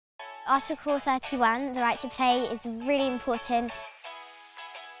Article 31, the right to play, is really important.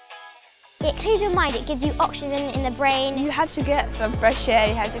 It clears your mind, it gives you oxygen in the brain. You have to get some fresh air,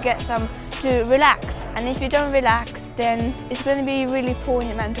 you have to get some to relax. And if you don't relax, then it's going to be really poor in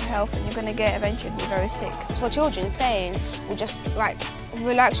your mental health and you're going to get eventually very sick. For children, playing will just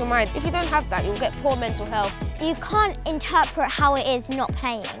relax your mind. If you don't have that, you'll get poor mental health. You can't interpret how it is not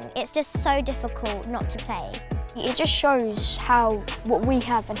playing. It's just so difficult not to play. It just shows what we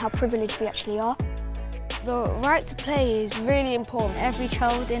have and how privileged we actually are. The right to play is really important. Every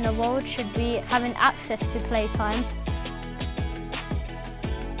child in the world should be having access to playtime.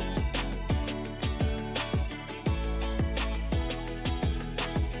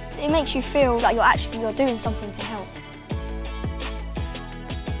 It makes you feel like you're doing something to help.